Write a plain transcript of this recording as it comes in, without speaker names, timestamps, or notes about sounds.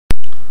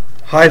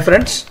Hi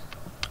friends,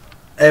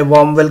 a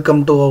warm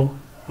welcome to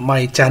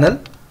my channel,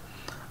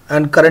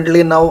 and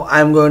currently now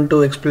I am going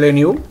to explain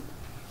you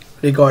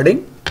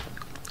regarding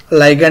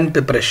ligand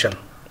preparation.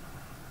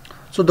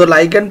 So the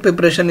ligand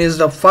preparation is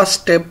the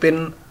first step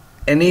in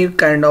any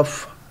kind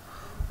of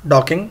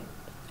docking,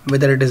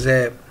 whether it is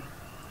a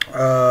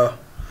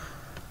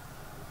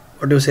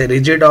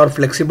rigid or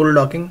flexible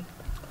docking.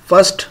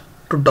 First,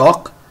 to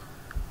dock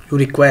you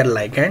require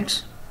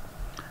ligands,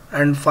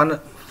 and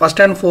first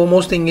and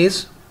foremost thing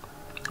is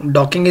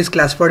docking is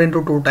classified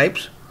into two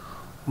types.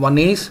 One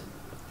is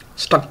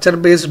structure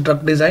based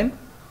drug design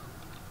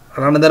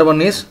and another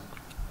one is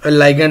a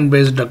ligand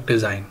based drug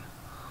design.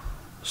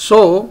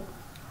 So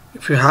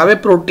if you have a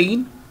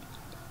protein,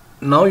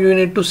 now you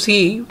need to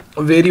see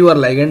where your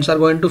ligands are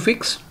going to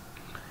fix.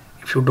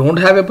 If you don't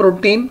have a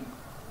protein,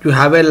 you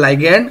have a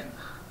ligand.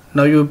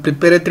 Now you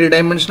prepare a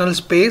three-dimensional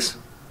space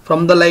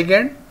from the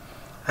ligand,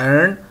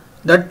 and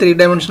that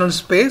three-dimensional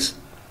space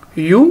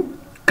you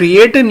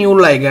create a new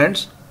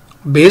ligands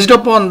based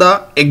upon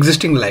the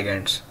existing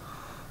ligands.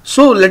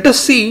 So let us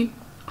see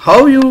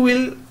how you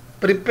will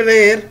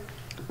prepare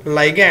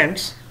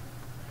ligands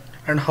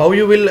and how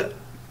you will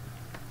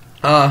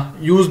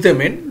use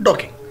them in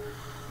docking.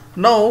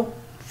 Now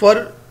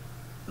for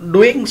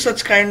doing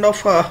such kind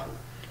of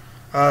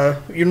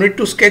you need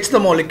to sketch the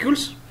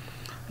molecules.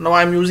 Now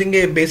I am using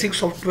a basic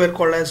software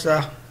called as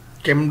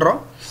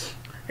ChemDraw.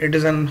 It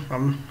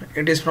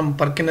is from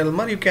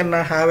Perkin-Elmer. You can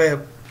have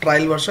a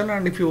trial version,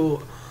 and if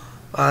you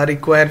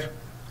require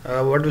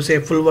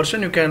full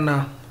version, you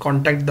can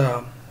contact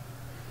the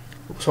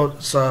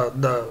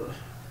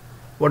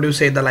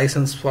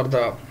license for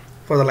the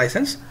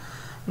license.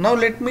 Now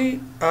let me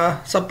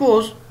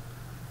suppose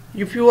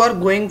if you are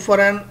going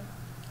for an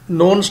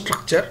known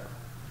structure,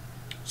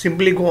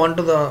 simply go on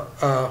to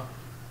the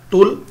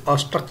tool or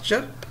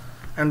structure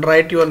and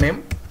write your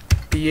name,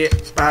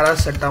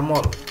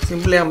 paracetamol.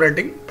 Simply I am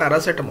writing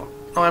paracetamol.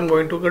 Now I am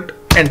going to hit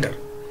enter.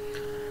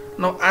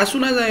 Now as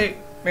soon as I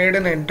made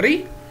an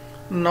entry,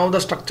 now the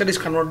structure is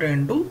converted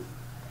into,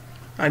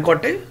 I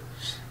got a,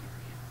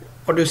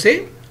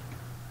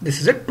 this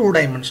is a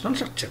two-dimensional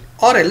structure.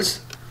 Or else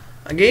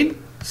again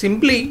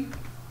simply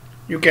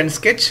you can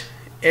sketch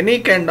any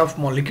kind of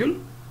molecule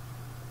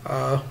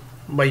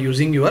by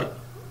using your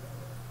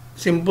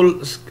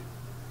simple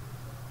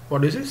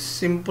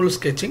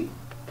sketching.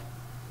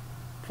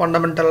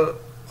 Fundamental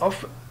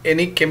of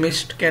any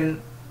chemist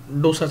can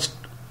do such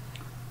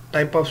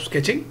type of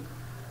sketching.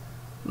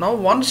 Now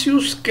once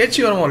you sketch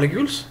your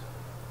molecules,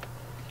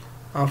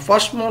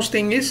 first most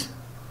thing is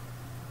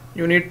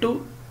you need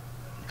to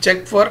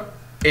check for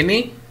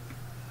any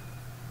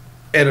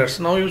errors.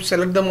 Now you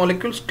select the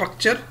molecule,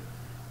 structure,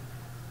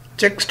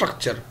 check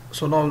structure.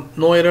 So now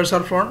no errors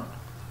are found.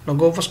 Now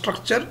go for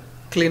structure,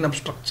 clean up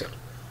structure.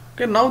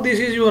 Okay, now this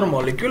is your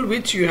molecule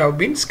which you have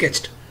been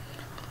sketched.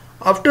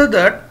 After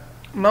that,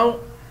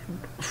 now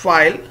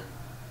file,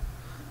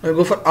 now you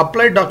go for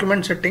apply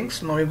document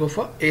settings. Now you go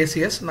for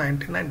ACS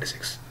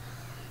 1996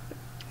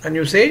 and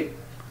you say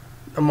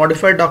the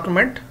modified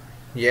document,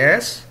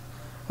 yes,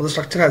 the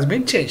structure has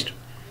been changed.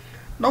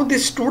 Now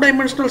this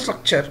two-dimensional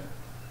structure,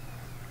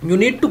 you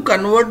need to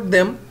convert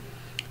them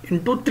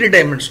into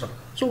three-dimensional.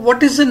 So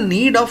what is the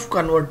need of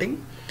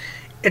converting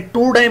a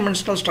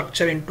two-dimensional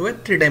structure into a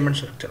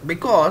three-dimensional structure?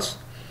 Because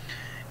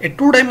a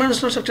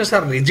two-dimensional structures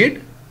are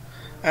rigid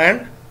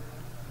and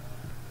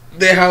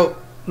they have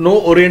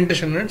no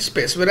orientation in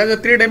space, whereas a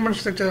three-dimensional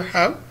structure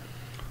have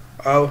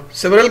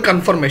several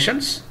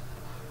conformations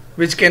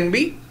which can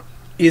be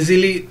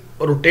easily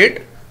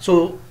rotate.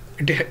 So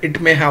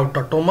it may have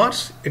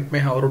tautomers, it may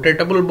have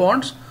rotatable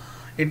bonds,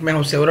 it may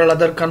have several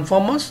other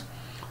conformers.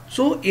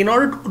 So in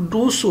order to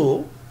do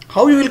so,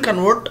 how you will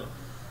convert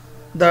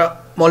the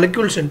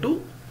molecules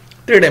into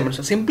three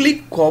dimensions?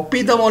 Simply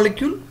copy the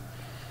molecule,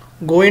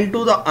 go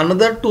into the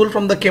another tool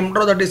from the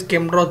ChemDraw, that is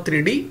ChemDraw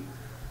 3D.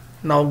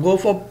 Now go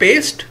for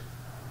paste.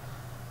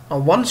 Now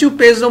once you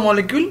paste the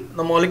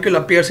molecule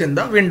appears in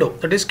the window,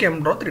 that is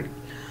ChemDraw 3D.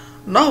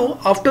 Now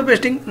after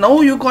pasting,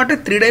 now you got a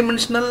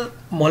three-dimensional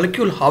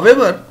molecule.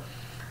 However,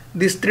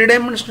 this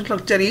three-dimensional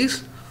structure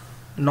is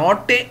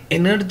not a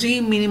energy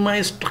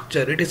minimized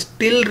structure. It is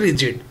still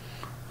rigid.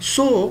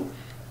 So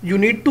you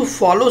need to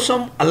follow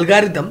some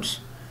algorithms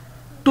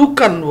to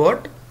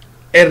convert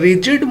a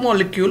rigid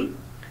molecule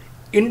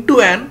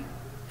into an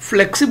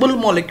flexible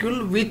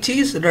molecule which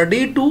is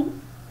ready to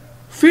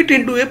fit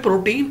into a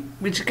protein,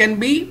 which can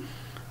be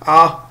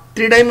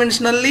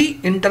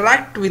three-dimensionally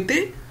interact with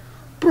a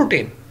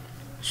protein.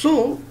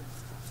 So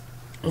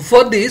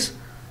for this,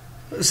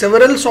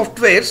 several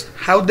softwares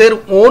have their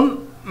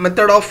own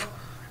method of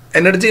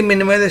energy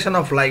minimization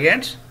of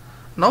ligands.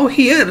 Now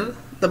here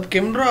the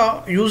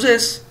ChemDraw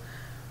uses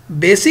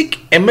basic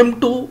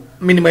MM2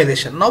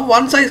 minimization. Now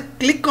once I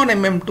click on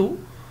MM2,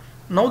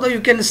 now you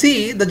can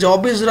see the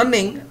job is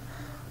running.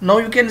 Now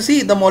you can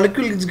see the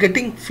molecule is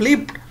getting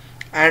flipped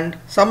and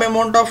some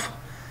amount of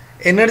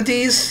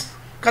energy is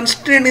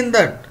constrained in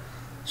that.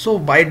 So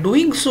by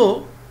doing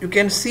so, you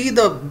can see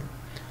the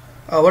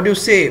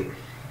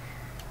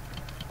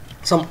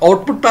some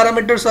output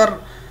parameters are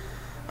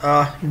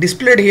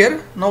displayed here.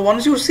 Now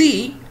once you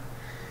see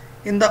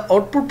in the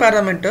output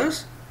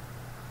parameters,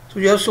 so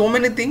you have so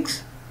many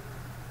things.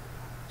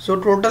 So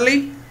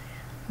totally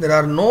there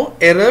are no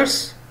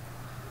errors.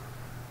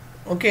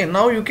 Okay,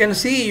 now you can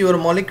see your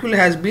molecule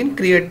has been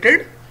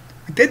created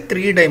with a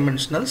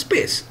 3-dimensional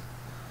space.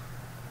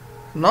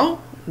 Now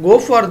go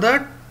for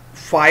that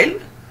file.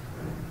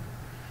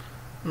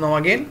 Now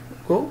again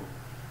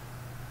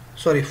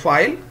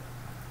file,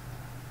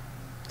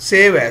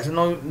 save as.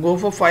 Now go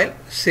for file,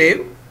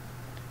 save,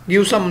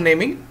 give some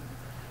naming,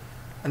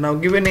 and now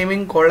give a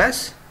naming called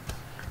as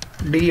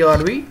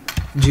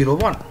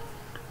DRV01.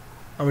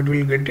 Now it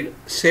will get it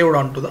saved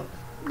onto the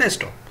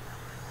desktop.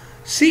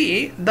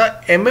 See the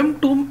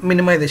MM2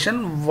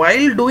 minimization.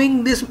 While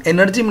doing this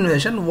energy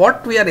minimization,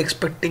 what we are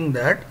expecting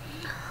that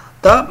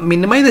the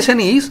minimization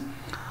is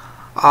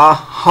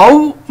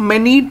how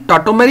many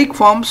tautomeric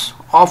forms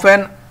of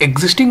an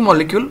existing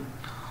molecule,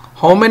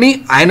 how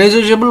many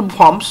ionizable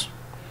forms,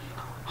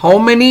 how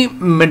many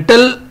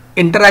metal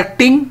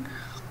interacting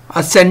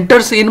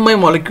centers in my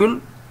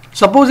molecule.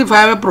 Suppose if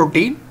I have a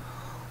protein,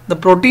 the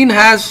protein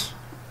has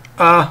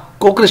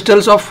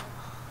co-crystals of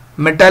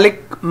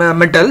metallic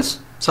metals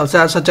such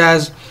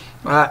as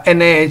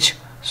NaH,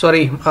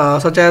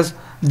 such as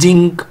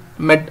zinc,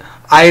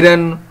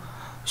 iron.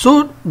 So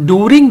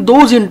during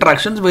those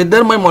interactions,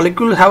 whether my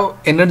molecule have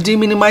energy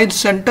minimized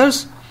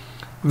centers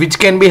which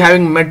can be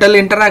having metal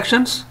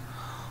interactions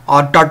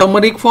or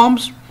tautomeric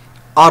forms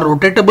or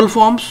rotatable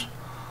forms,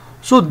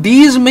 so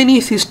these many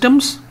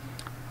systems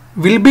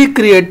will be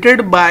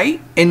created by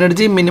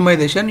energy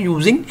minimization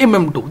using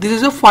MM2. This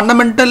is a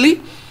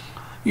fundamentally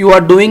you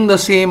are doing the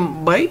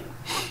same by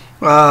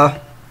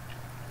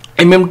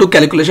MM2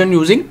 calculation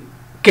using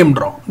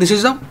ChemDraw. This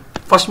is the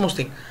first most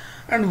thing.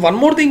 And one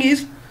more thing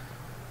is,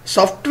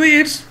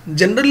 softwares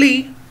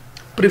generally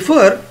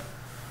prefer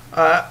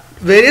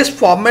various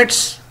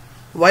formats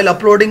while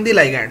uploading the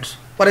ligands.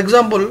 For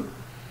example,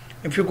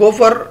 if you go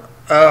for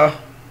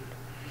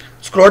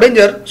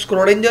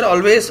Schrodinger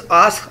always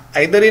asks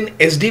either in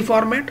SD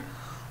format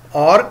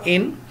or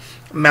in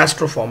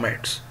Mastro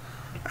formats.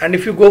 And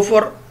if you go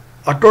for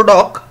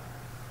Autodoc,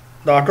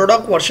 the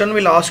Autodoc version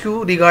will ask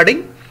you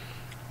regarding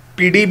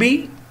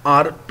PDB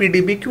or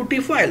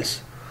PDBQT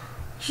files.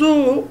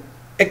 So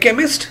a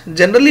chemist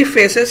generally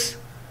faces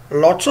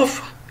lots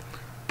of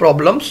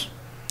problems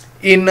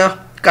in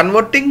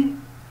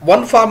converting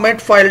one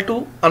format file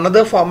to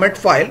another format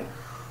file.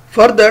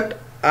 For that,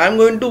 I am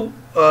going to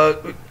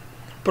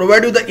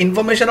provide you the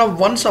information of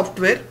one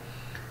software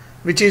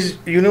which is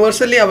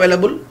universally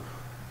available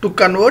to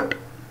convert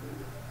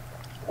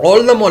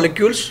all the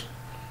molecules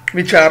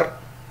which are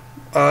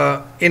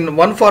in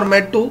one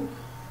format to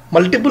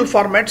multiple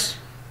formats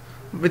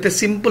with a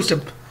simple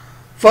step.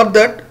 For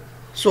that,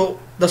 so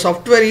the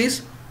software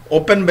is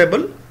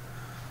OpenBabel.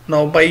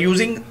 Now by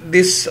using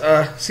this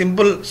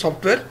simple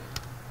software,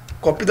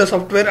 copy the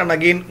software and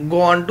again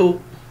go on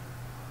to,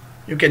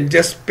 you can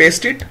just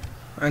paste it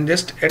and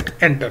just hit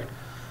enter.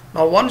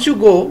 Now once you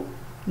go,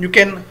 you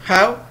can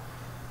have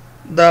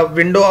the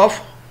window of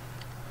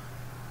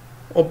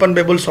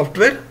OpenBabel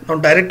software. Now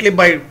directly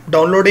by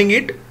downloading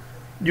it,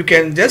 you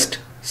can just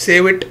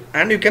save it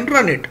and you can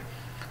run it.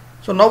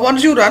 So now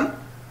once you run,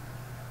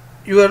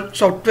 your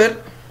software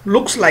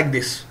looks like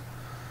this.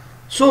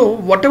 So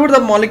whatever the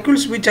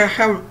molecules which I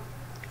have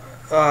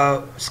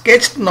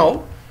sketched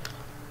now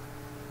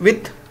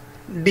with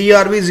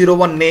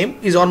DRV01 name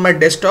is on my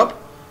desktop.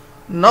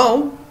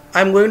 Now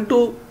I am going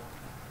to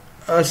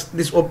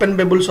this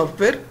OpenBabel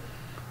software.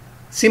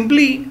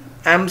 Simply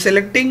I am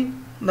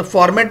selecting the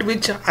format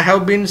which I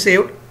have been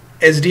saved,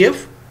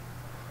 SDF.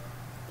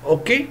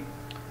 Okay.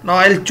 Now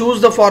I will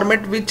choose the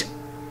format which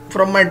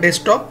from my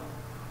desktop.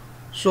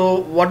 So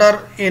what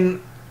are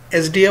in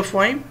SDF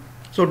file?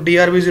 So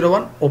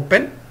DRV01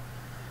 open.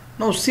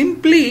 Now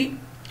simply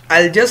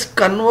I'll just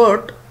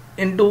convert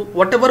into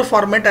whatever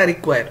format I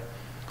require.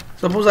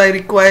 Suppose I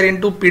require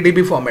into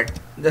PDB format.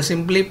 Just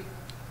simply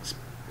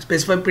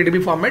specify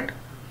PDB format.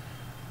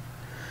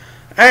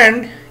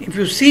 And if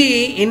you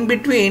see in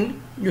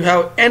between, you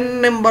have n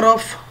number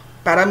of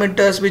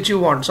parameters which you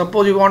want.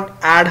 Suppose you want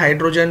add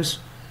hydrogens,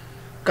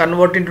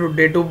 convert into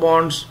day2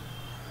 bonds,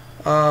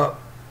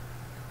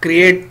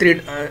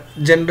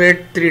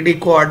 generate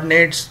 3D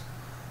coordinates.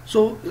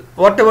 So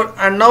whatever,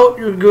 and now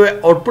you give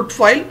an output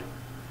file,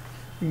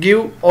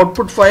 give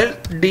output file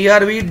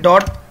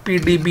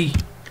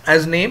drv.pdb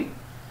as name.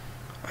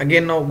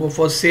 Again now go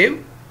for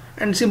save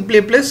and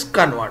simply press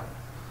convert.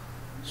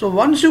 So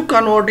once you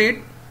convert it,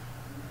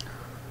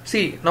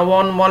 see now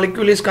one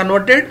molecule is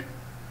converted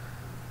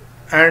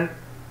and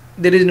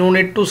there is no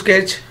need to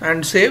sketch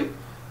and save.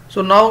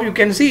 So now you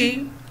can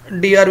see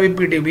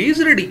DRV-PDB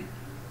is ready.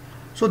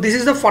 So this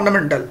is the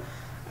fundamental.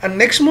 And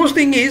next most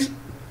thing is,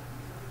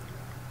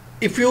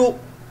 if you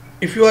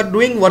are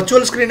doing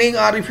virtual screening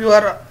or if you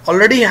are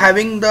already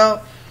having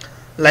the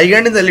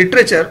ligand in the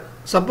literature,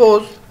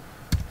 suppose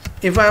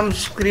if I am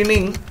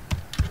screening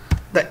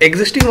the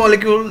existing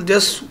molecule,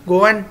 just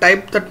go and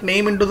type that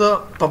name into the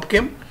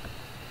PubChem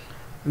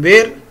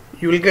where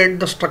you will get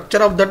the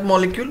structure of that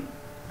molecule.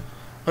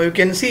 Now you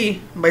can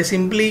see by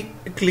simply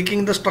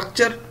clicking the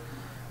structure,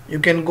 you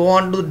can go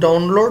on to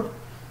download.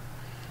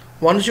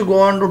 Once you go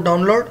on to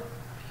download,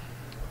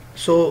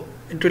 so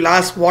it will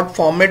ask what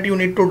format you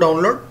need to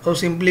download. So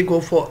simply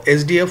go for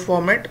SDF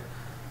format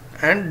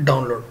and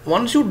download.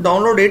 Once you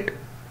download it,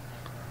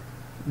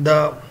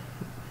 the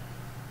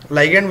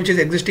ligand which is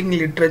existing in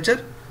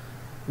literature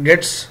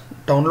gets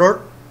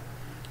download.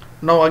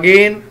 Now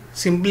again,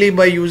 simply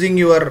by using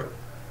your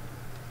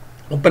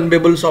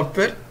OpenBabel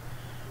software,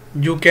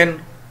 you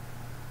can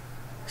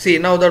see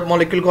now that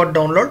molecule got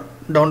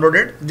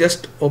downloaded.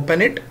 Just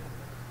open it.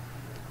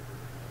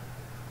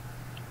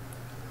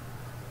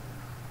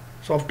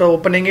 So after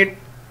opening it,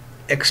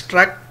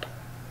 extract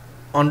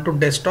onto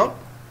desktop,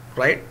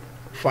 right?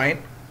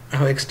 Fine, I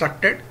have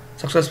extracted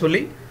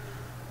successfully.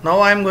 Now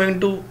I am going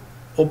to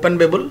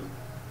OpenBabel.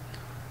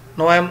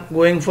 Now I am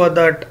going for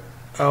that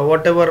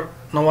whatever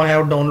now I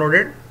have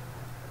downloaded.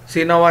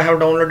 See, now I have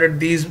downloaded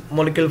these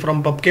molecule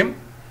from PubChem.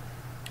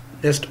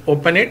 Just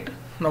open it.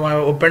 Now I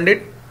have opened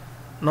it.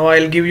 Now I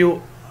will give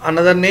you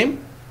another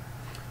name.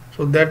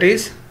 So that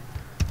is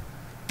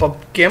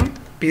PubChem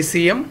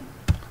PCM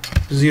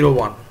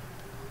 01.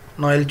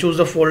 Now I will choose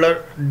the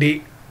folder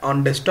D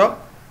on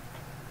desktop.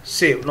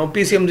 Save. Now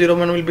PCM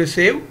 01 will be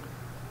saved,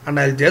 and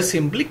I will just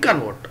simply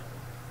convert.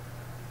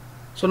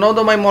 So now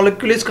my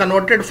molecule is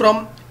converted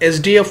from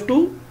SDF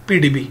to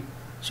PDB.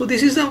 So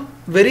this is a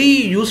very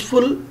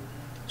useful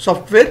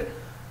software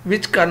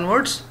which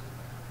converts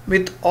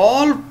with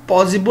all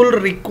possible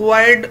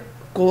required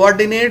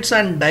coordinates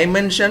and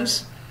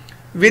dimensions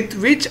with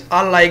which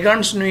our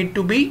ligands need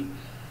to be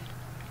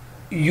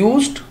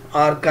used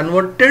or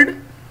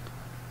converted,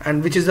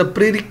 and which is a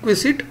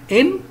prerequisite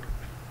in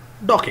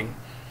docking.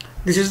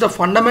 This is the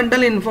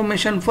fundamental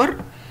information for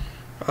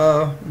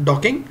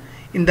docking.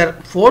 In the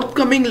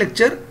forthcoming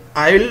lecture,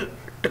 I will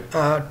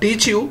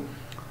teach you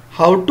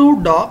how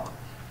to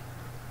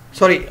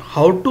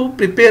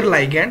prepare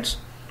ligands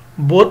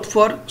both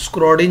for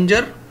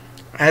Schrodinger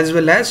as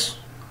well as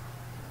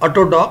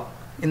AutoDock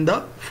in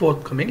the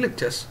forthcoming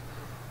lectures.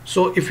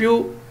 So if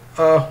you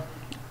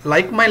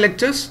like my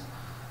lectures,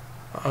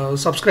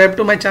 subscribe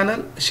to my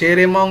channel, share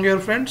among your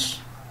friends.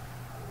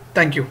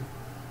 Thank you.